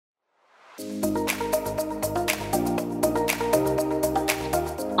I'm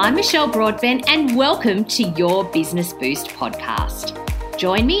Michelle Broadbent and welcome to your Business Boost podcast.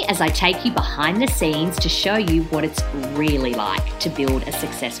 Join me as I take you behind the scenes to show you what it's really like to build a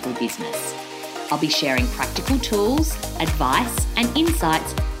successful business. I'll be sharing practical tools, advice, and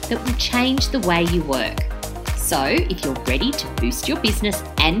insights that will change the way you work. So if you're ready to boost your business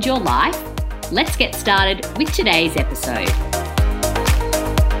and your life, let's get started with today's episode.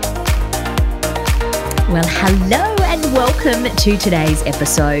 Well, hello and welcome to today's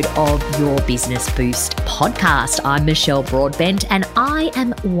episode of your Business Boost podcast. I'm Michelle Broadbent and I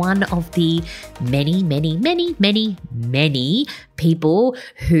am one of the many people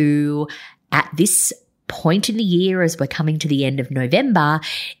who at this point in the year, as we're coming to the end of November,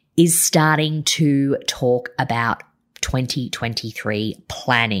 is starting to talk about 2023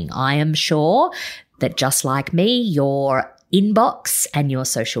 planning. I am sure that just like me, your inbox and your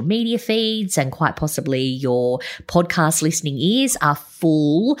social media feeds and quite possibly your podcast listening ears are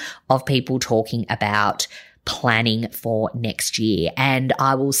full of people talking about planning for next year. And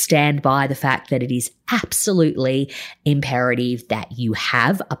I will stand by the fact that it is absolutely imperative that you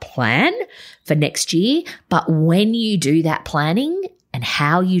have a plan for next year. But when you do that planning and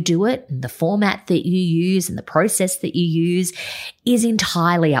how you do it and the format that you use and the process that you use is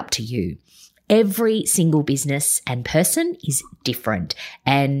entirely up to you. Every single business and person is different.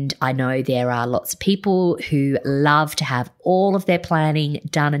 And I know there are lots of people who love to have all of their planning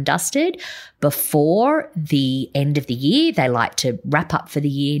done and dusted before the end of the year. They like to wrap up for the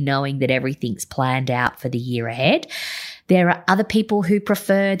year knowing that everything's planned out for the year ahead. There are other people who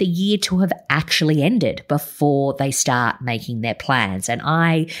prefer the year to have actually ended before they start making their plans. And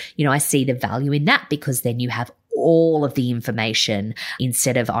I see the value in that because then you have all of the information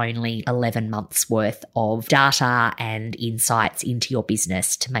instead of only 11 months worth of data and insights into your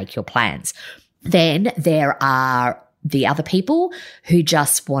business to make your plans. Then there are the other people who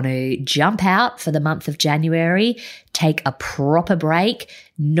just want to jump out for the month of January, take a proper break,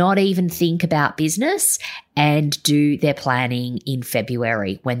 not even think about business, and do their planning in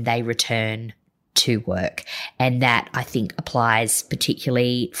February when they return to work. And that I think applies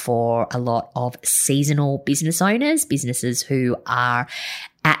particularly for a lot of seasonal business owners, businesses who are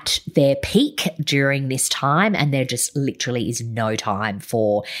at their peak during this time, and there just literally is no time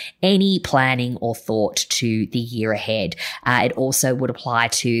for any planning or thought to the year ahead. It also would apply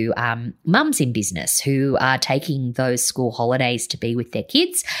to mums in business who are taking those school holidays to be with their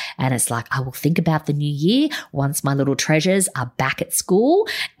kids, and it's like, I will think about the new year once my little treasures are back at school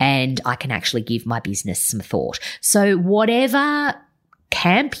and I can actually give my business some thought. So whatever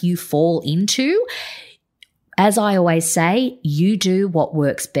camp you fall into, as I always say, you do what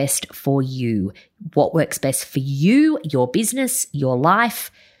works best for you. What works best for you, your business, your life,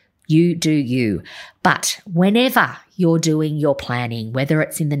 you do you. But whenever you're doing your planning, whether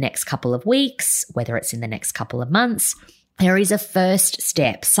it's in the next couple of weeks, whether it's in the next couple of months, there is a first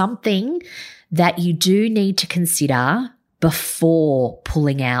step, something that you do need to consider before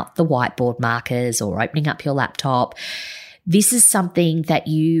pulling out the whiteboard markers or opening up your laptop. This is something that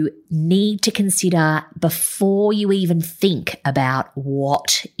you need to consider before you even think about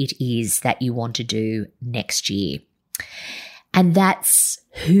what it is that you want to do next year. And that's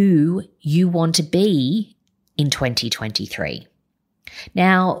who you want to be in 2023.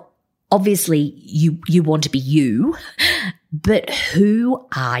 Now, obviously, you want to be you, but who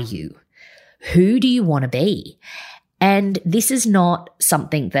are you? Who do you want to be? And this is not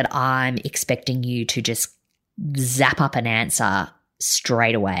something that I'm expecting you to just zap up an answer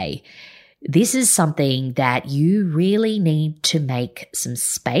straight away. This is something that you really need to make some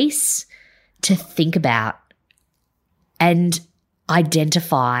space to think about and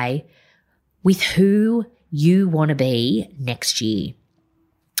identify with who you want to be next year.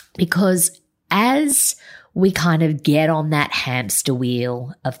 Because as we kind of get on that hamster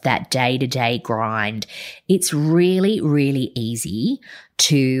wheel of that day-to-day grind, it's really, really easy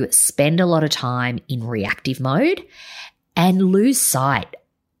to spend a lot of time in reactive mode and lose sight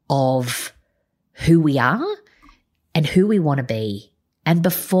of who we are and who we want to be. And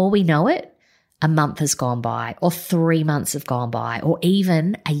before we know it, a month has gone by, or 3 months have gone by, or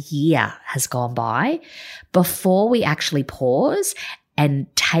even a year has gone by before we actually pause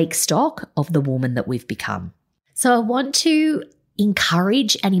and take stock of the woman that we've become. So I want to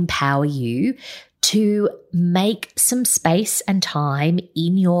encourage and empower you to make some space and time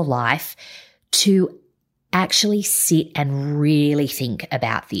in your life to actually sit and really think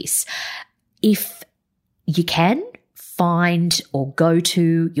about this. If you can, find or go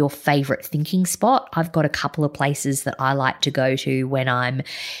to your favorite thinking spot. I've got a couple of places that I like to go to when I'm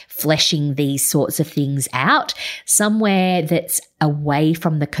fleshing these sorts of things out. Somewhere that's away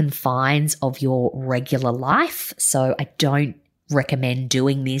from the confines of your regular life. So I don't recommend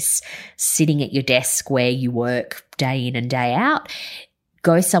doing this sitting at your desk where you work day in and day out.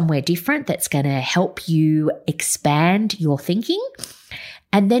 Go somewhere different that's going to help you expand your thinking.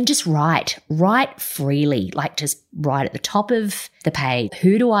 And then just write freely, like just write at the top of the page,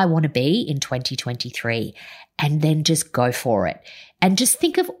 who do I want to be in 2023? And then just go for it. And just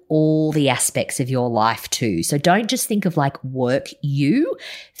think of all the aspects of your life too. So don't just think of like work you,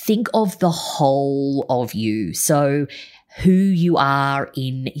 think of the whole of you. So who you are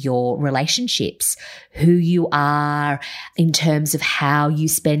in your relationships, who you are in terms of how you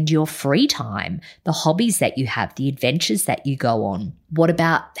spend your free time, the hobbies that you have, the adventures that you go on. What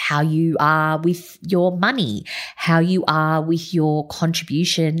about how you are with your money, how you are with your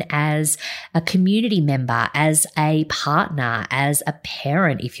contribution as a community member, as a partner, as a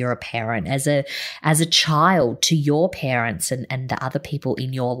parent, if you're a parent, as a child to your parents and the other people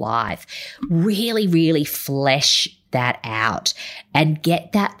in your life. Really, really flesh that out and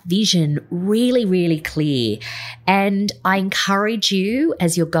get that vision really, really clear. And I encourage you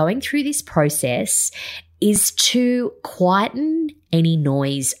as you're going through this process is to quieten any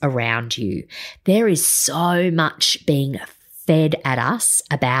noise around you. There is so much being fed at us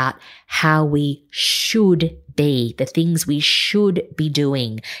about how we should be, the things we should be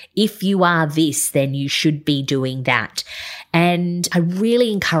doing. If you are this, then you should be doing that. And I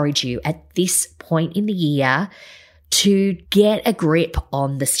really encourage you at this point in the year to get a grip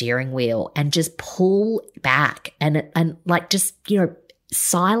on the steering wheel and just pull back and like just,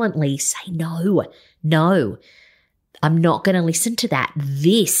 silently say, no, I'm not going to listen to that.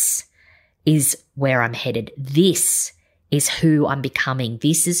 This is where I'm headed. This is who I'm becoming.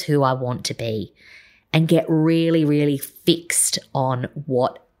 This is who I want to be. And get really, really fixed on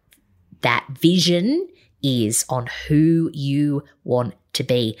what that vision is, on who you want to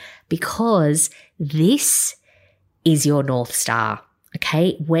be, because this is your North Star,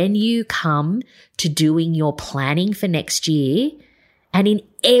 okay? When you come to doing your planning for next year and in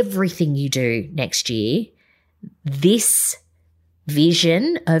everything you do next year, this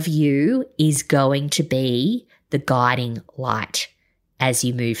vision of you is going to be the guiding light as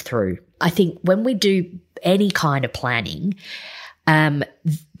you move through. I think when we do any kind of planning,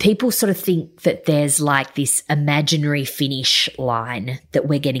 people sort of think that there's like this imaginary finish line that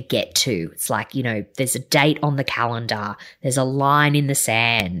we're going to get to. It's like, there's a date on the calendar, there's a line in the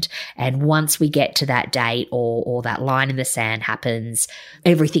sand. And once we get to that date or that line in the sand happens,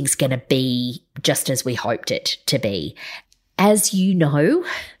 everything's going to be just as we hoped it to be. As you know,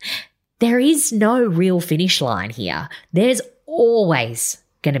 there is no real finish line here. There's always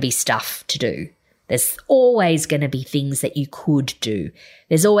going to be stuff to do. There's always going to be things that you could do.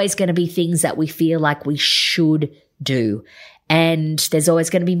 There's always going to be things that we feel like we should do. And there's always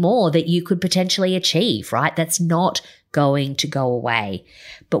going to be more that you could potentially achieve, right? That's not going to go away.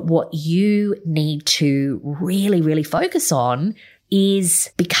 But what you need to really, really focus on is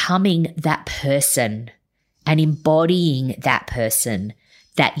becoming that person and embodying that person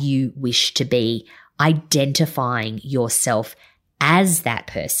that you wish to be, identifying yourself as that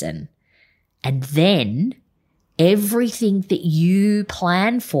person. And then everything that you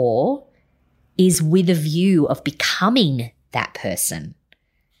plan for is with a view of becoming that person.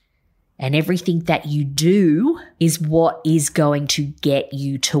 And everything that you do is what is going to get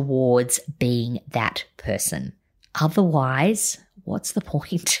you towards being that person. Otherwise, what's the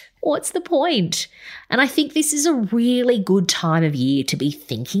point? What's the point? And I think this is a really good time of year to be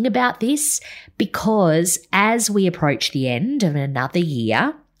thinking about this, because as we approach the end of another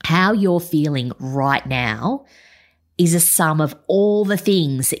year, how you're feeling right now is a sum of all the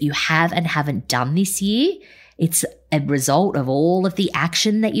things that you have and haven't done this year. It's a result of all of the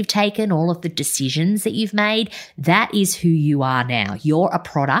action that you've taken, all of the decisions that you've made. That is who you are now. You're a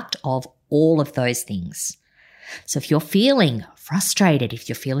product of all of those things. So if you're feeling frustrated, if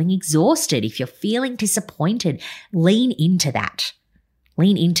you're feeling exhausted, if you're feeling disappointed, lean into that.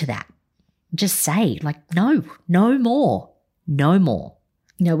 Lean into that. Just say, no more. No more.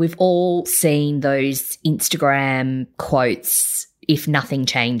 We've all seen those Instagram quotes, if nothing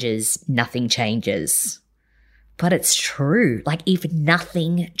changes, nothing changes. But it's true. If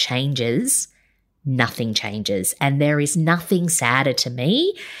nothing changes, nothing changes. And there is nothing sadder to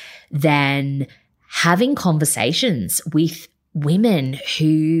me than having conversations with women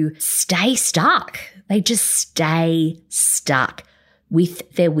who stay stuck. They just stay stuck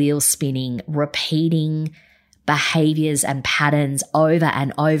with their wheels spinning, repeating behaviors and patterns over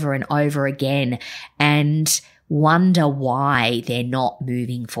and over and over again and wonder why they're not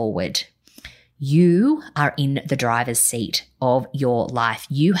moving forward. You are in the driver's seat of your life.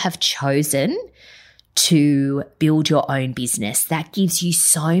 You have chosen to build your own business. That gives you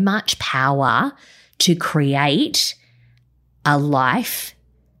so much power to create a life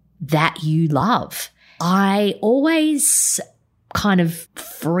that you love. I always kind of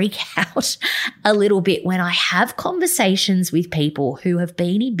freak out a little bit when I have conversations with people who have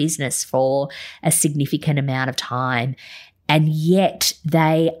been in business for a significant amount of time, and yet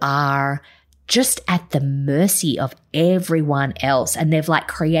they are just at the mercy of everyone else. And they've like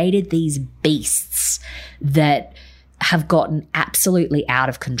created these beasts that have gotten absolutely out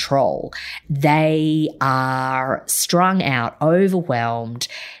of control. They are strung out, overwhelmed,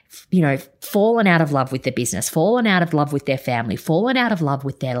 fallen out of love with their business, fallen out of love with their family, fallen out of love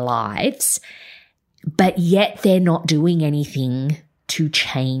with their lives, but yet they're not doing anything to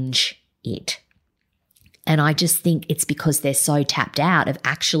change it. And I just think it's because they're so tapped out of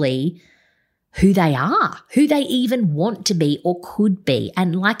actually who they are, who they even want to be or could be.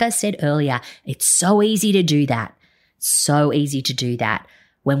 And like I said earlier, it's so easy to do that. So easy to do that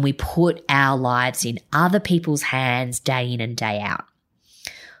when we put our lives in other people's hands day in and day out.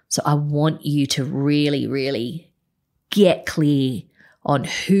 So I want you to really, really get clear on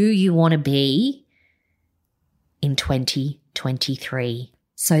who you want to be in 2023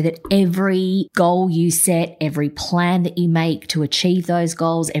 so that every goal you set, every plan that you make to achieve those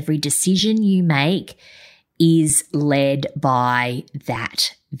goals, every decision you make is led by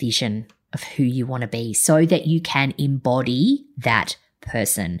that vision of who you want to be so that you can embody that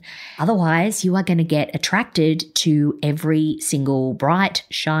person. Otherwise, you are going to get attracted to every single bright,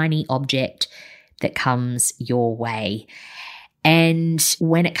 shiny object that comes your way. And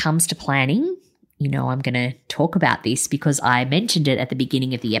when it comes to planning, I'm going to talk about this because I mentioned it at the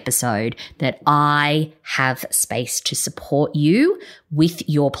beginning of the episode that I have space to support you with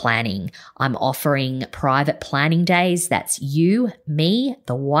your planning. I'm offering private planning days. That's you, me,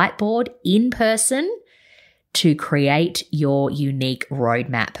 the whiteboard in person to create your unique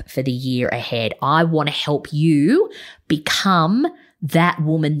roadmap for the year ahead. I want to help you become that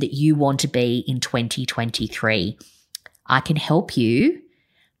woman that you want to be in 2023. I can help you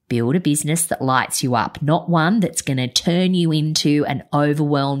build a business that lights you up, not one that's going to turn you into an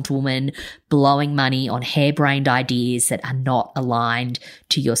overwhelmed woman blowing money on harebrained ideas that are not aligned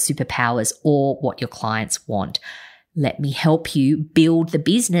to your superpowers or what your clients want. Let me help you build the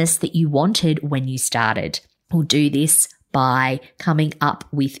business that you wanted when you started. We'll do this by coming up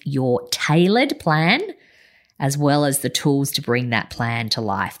with your tailored plan as well as the tools to bring that plan to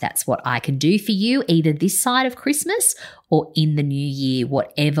life. That's what I can do for you either this side of Christmas or in the new year,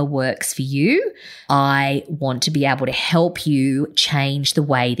 whatever works for you. I want to be able to help you change the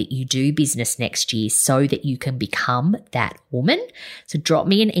way that you do business next year so that you can become that woman. So drop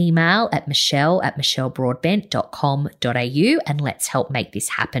me an email at michelle@michellebroadbent.com.au and let's help make this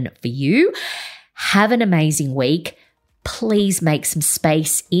happen for you. Have an amazing week. Please make some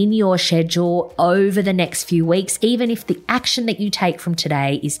space in your schedule over the next few weeks, even if the action that you take from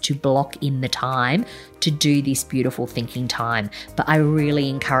today is to block in the time to do this beautiful thinking time. But I really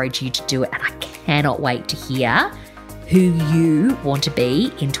encourage you to do it, and I cannot wait to hear who you want to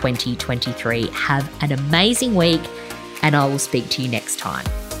be in 2023. Have an amazing week, and I will speak to you next time.